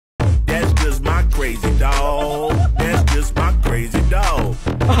crazy dog. That's just my crazy dog.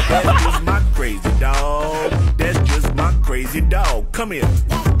 That's just my crazy dog. That's just my crazy dog. Come here.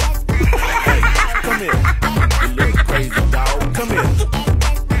 Hey, come here. You little crazy dog. Come here.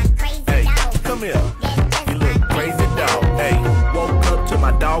 Hey, come here. You little crazy dog. Hey, woke up to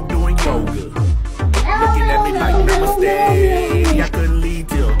my dog doing yoga. Looking at me like namaste. I couldn't leave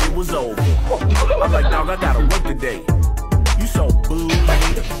till it was over. I'm like, dog, I gotta work today.